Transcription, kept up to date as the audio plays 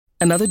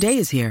Another day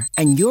is here,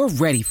 and you're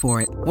ready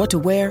for it. What to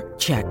wear?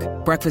 Check.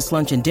 Breakfast,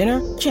 lunch, and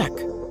dinner? Check.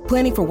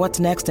 Planning for what's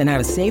next and how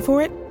to save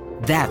for it?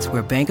 That's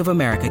where Bank of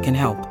America can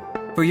help.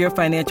 For your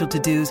financial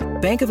to-dos,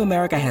 Bank of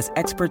America has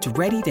experts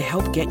ready to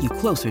help get you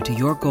closer to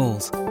your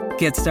goals.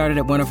 Get started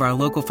at one of our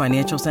local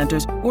financial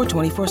centers or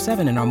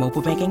 24/7 in our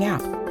mobile banking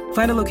app.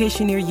 Find a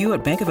location near you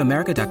at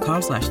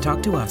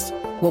bankofamerica.com/talktous.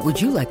 What would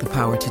you like the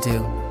power to do?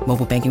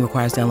 Mobile banking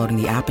requires downloading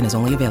the app and is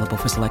only available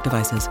for select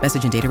devices.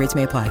 Message and data rates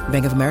may apply.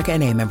 Bank of America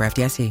N.A., member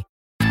FDIC.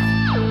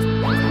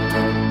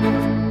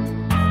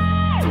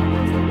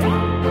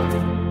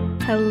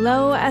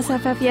 Hello,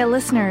 SFFA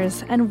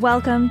listeners, and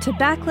welcome to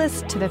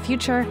Backlist to the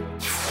Future,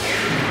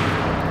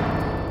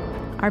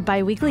 our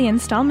bi-weekly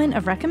installment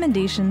of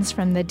recommendations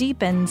from the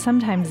deep and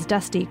sometimes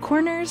dusty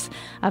corners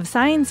of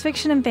science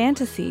fiction and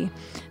fantasy,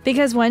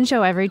 because one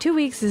show every 2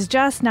 weeks is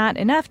just not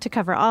enough to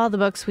cover all the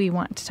books we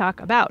want to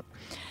talk about.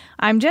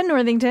 I'm Jen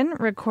Northington,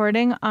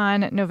 recording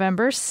on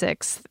November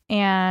 6th,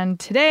 and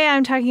today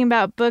I'm talking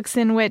about books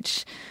in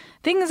which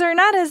things are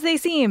not as they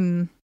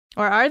seem.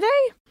 Or are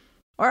they?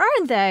 Or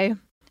aren't they?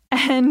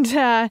 And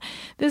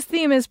this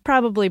theme is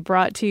probably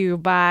brought to you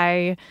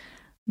by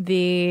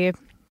the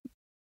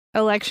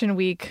election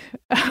week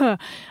because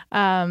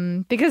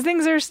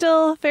things are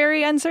still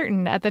very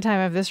uncertain at the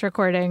time of this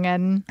recording.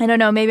 And I don't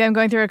know, maybe I'm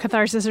going through a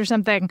catharsis or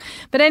something.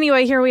 But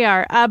anyway, here we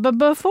are. But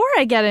before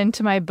I get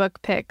into my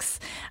book picks,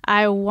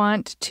 I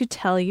want to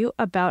tell you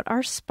about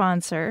our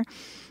sponsor,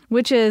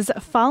 which is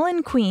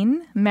Fallen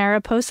Queen,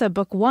 Mariposa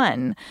Book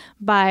 1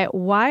 by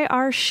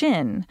Y.R.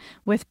 Shin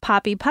with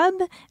Poppy Pub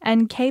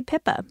and Kay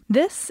Pippa.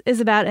 This is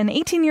about an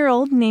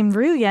 18-year-old named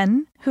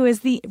Ruyen who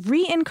is the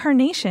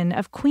reincarnation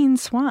of Queen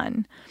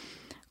Swan.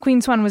 Queen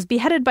Swan was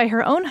beheaded by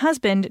her own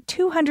husband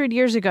 200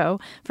 years ago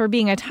for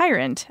being a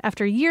tyrant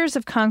after years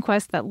of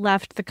conquest that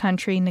left the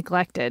country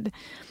neglected.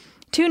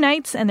 Two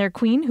knights and their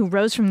queen, who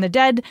rose from the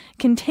dead,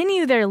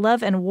 continue their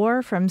love and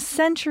war from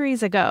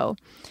centuries ago.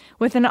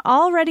 With an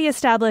already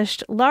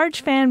established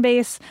large fan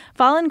base,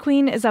 Fallen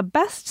Queen is a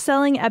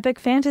best-selling epic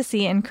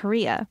fantasy in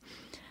Korea.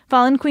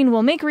 Fallen Queen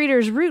will make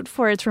readers root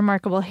for its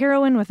remarkable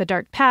heroine with a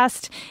dark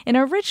past in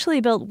a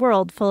richly built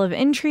world full of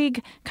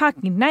intrigue,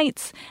 cocky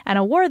knights, and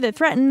a war that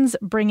threatens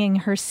bringing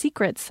her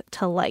secrets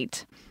to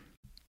light.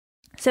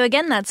 So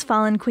again, that's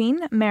Fallen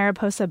Queen,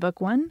 Mariposa Book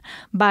 1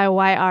 by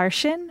Y.R.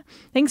 Shin.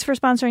 Thanks for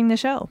sponsoring the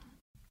show.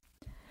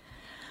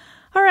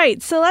 All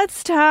right, so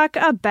let's talk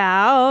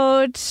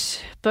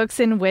about books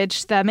in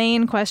which the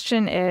main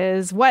question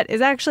is, what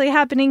is actually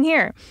happening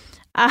here?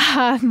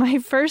 My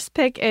first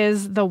pick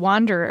is The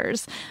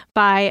Wanderers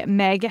by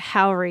Meg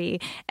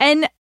Howry.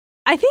 And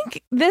I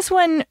think this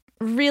one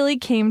really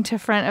came to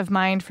front of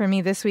mind for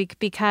me this week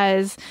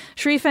because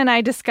Sharifa and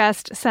I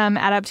discussed some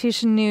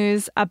adaptation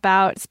news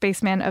about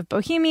Spaceman of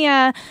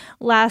Bohemia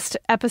last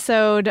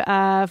episode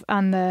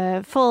on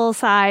the full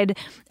side.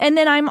 And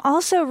then I'm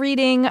also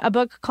reading a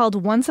book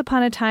called Once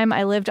Upon a Time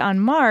I Lived on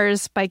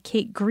Mars by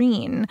Kate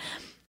Green,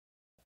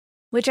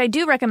 which I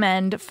do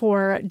recommend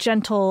for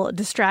gentle,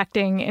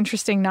 distracting,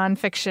 interesting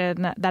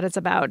nonfiction that is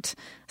about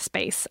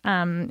space.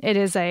 It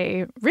is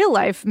a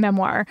real-life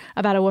memoir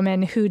about a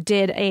woman who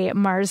did a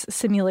Mars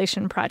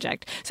simulation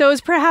project. So it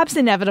was perhaps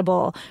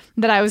inevitable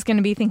that I was going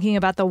to be thinking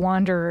about The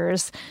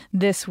Wanderers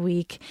this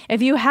week.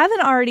 If you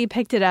haven't already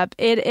picked it up,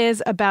 it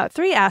is about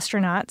 3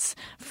 astronauts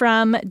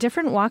from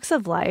different walks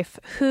of life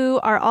who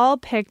are all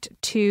picked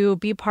to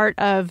be part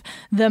of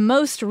the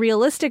most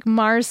realistic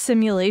Mars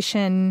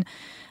simulation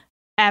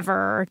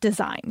ever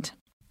designed.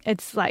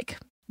 It's like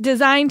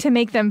designed to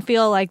make them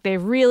feel like they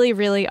really,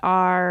 really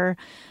are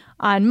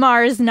on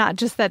Mars, not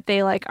just that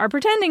they like are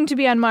pretending to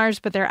be on Mars,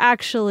 but they're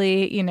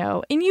actually, in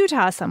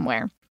Utah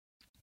somewhere.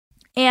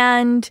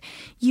 And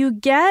you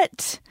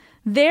get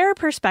their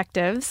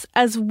perspectives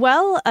as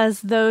well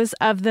as those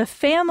of the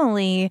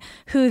family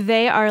who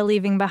they are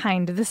leaving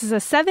behind. This is a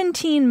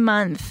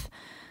 17-month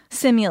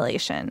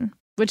simulation,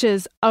 which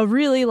is a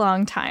really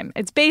long time.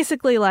 It's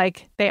basically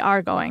like they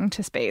are going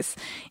to space.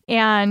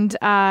 And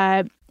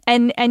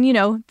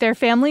their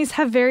families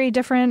have very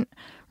different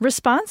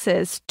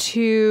responses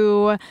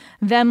to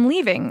them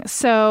leaving.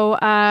 So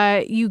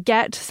you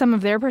get some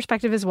of their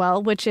perspective as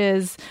well, which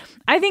is,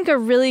 I think, a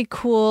really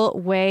cool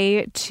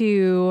way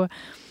to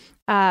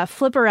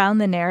flip around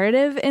the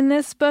narrative in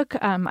this book.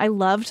 I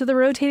loved the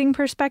rotating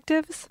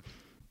perspectives.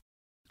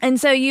 And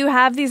so you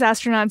have these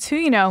astronauts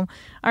who,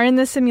 are in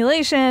the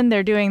simulation,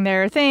 they're doing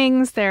their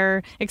things,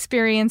 they're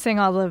experiencing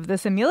all of the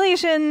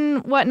simulation,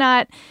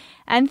 whatnot,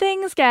 and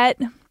things get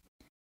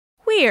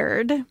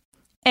weird.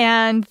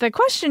 And the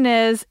question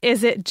is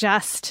it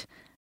just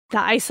the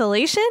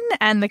isolation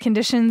and the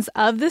conditions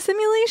of the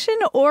simulation,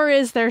 or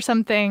is there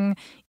something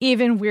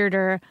even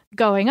weirder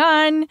going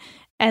on?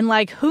 And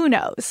who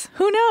knows?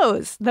 Who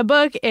knows? The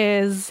book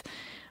is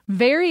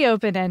very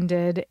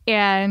open-ended,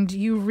 and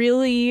you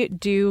really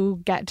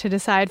do get to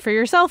decide for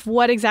yourself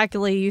what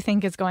exactly you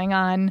think is going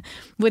on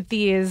with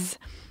these.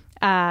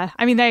 I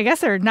guess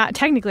they're not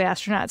technically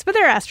astronauts, but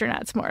they're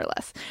astronauts more or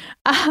less.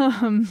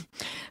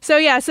 So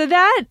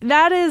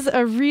that is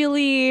a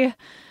really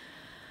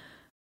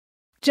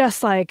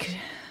just like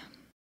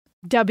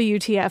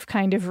WTF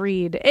kind of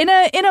read in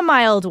a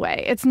mild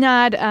way. It's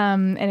not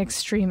an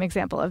extreme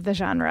example of the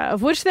genre,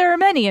 of which there are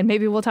many, and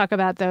maybe we'll talk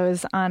about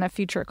those on a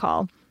future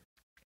call.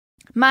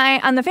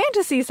 On the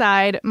fantasy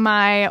side,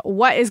 my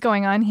what is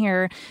going on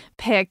here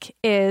pick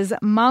is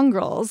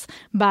Mongrels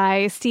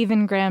by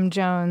Stephen Graham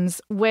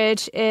Jones,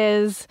 which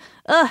is,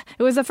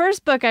 it was the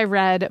first book I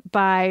read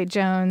by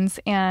Jones,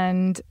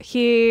 and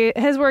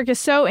his work is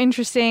so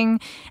interesting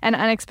and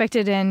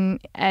unexpected and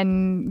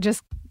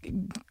just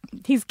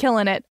he's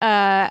killing it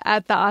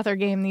at the author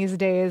game these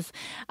days.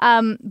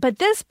 But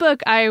this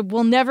book, I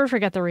will never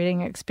forget the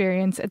reading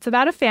experience. It's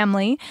about a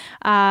family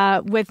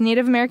with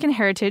Native American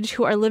heritage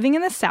who are living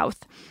in the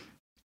South.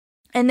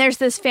 And there's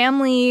this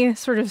family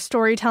sort of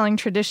storytelling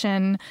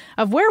tradition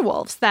of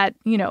werewolves that,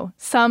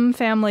 some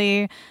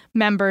family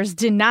members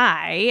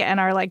deny and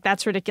are like,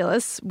 that's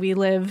ridiculous. We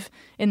live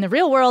in the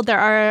real world.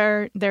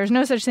 There's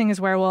no such thing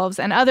as werewolves.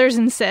 And others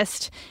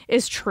insist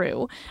is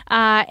true.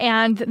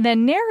 And the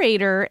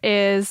narrator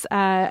is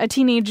a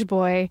teenage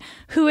boy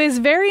who is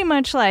very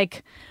much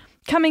like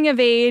coming of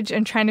age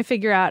and trying to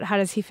figure out how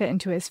does he fit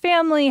into his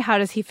family, how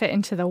does he fit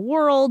into the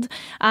world.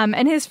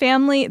 And his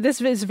family, this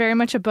is very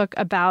much a book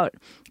about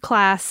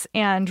class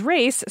and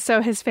race.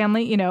 So his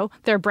family,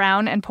 they're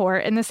brown and poor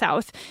in the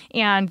South,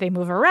 and they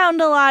move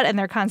around a lot, and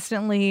they're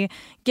constantly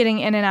getting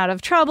in and out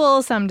of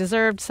trouble, some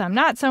deserved, some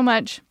not so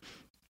much.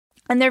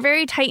 And they're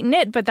very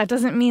tight-knit, but that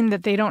doesn't mean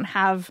that they don't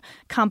have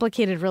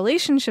complicated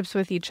relationships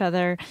with each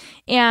other.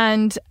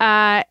 And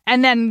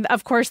then,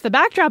 of course, the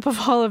backdrop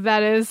of all of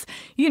that is,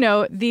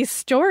 these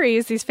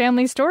stories, these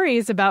family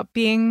stories about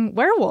being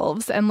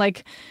werewolves and,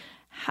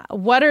 how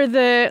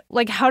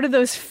do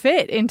those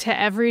fit into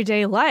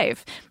everyday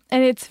life?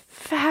 And it's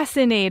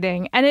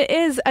fascinating. And it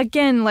is,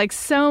 again,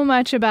 so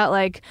much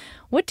about,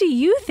 what do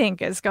you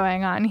think is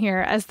going on here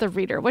as the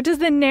reader? What does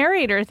the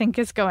narrator think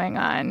is going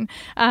on?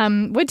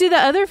 What do the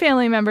other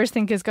family members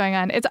think is going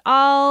on? It's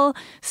all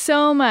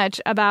so much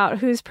about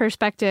whose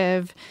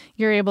perspective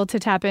you're able to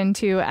tap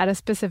into at a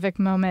specific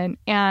moment.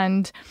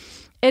 And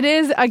it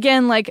is,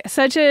 again,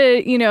 such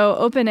a,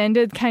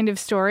 open-ended kind of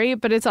story,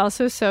 but it's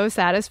also so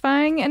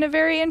satisfying in a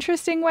very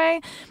interesting way.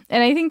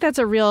 And I think that's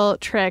a real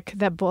trick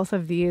that both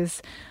of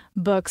these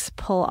books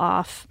pull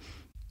off.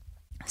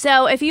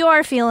 So if you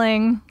are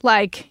feeling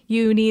like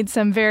you need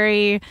some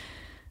very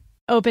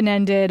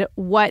open-ended,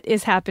 what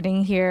is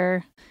happening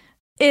here?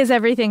 Is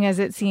everything as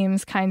it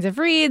seems kinds of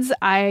reads,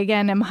 I,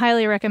 again, am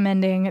highly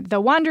recommending The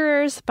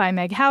Wanderers by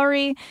Meg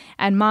Howrey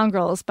and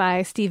Mongrels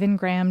by Stephen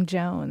Graham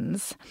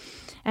Jones.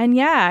 And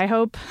yeah, I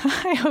hope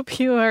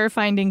you are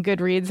finding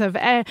good reads of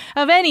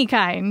any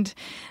kind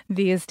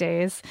these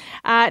days.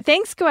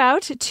 Thanks go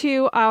out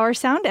to our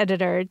sound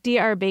editor,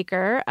 D.R.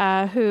 Baker,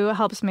 who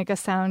helps make us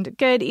sound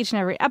good each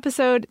and every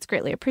episode. It's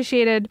greatly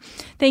appreciated.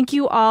 Thank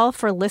you all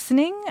for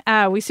listening.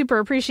 We super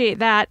appreciate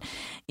that.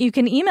 You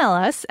can email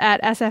us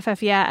at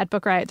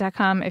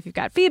sffyeah@bookriot.com if you've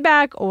got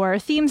feedback or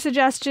theme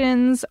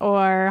suggestions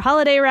or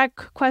holiday rec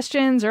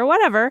questions or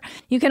whatever.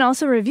 You can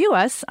also review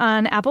us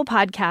on Apple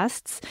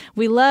Podcasts.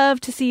 We love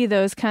to see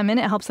those come in.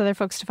 It helps other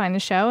folks to find the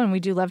show, and we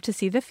do love to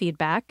see the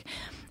feedback.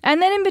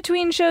 And then in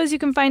between shows, you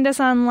can find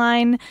us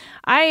online.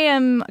 I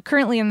am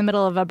currently in the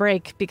middle of a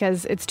break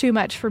because it's too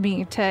much for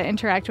me to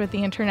interact with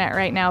the internet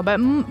right now. But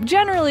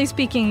generally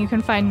speaking, you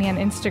can find me on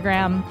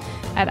Instagram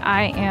at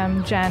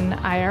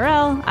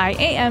IamJennIRL,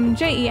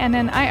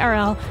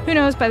 IamJennIRL. Who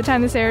knows, by the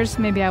time this airs,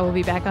 maybe I will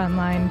be back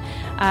online.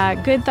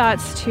 Good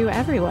thoughts to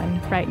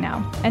everyone right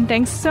now. And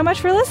thanks so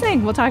much for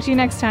listening. We'll talk to you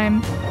next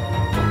time.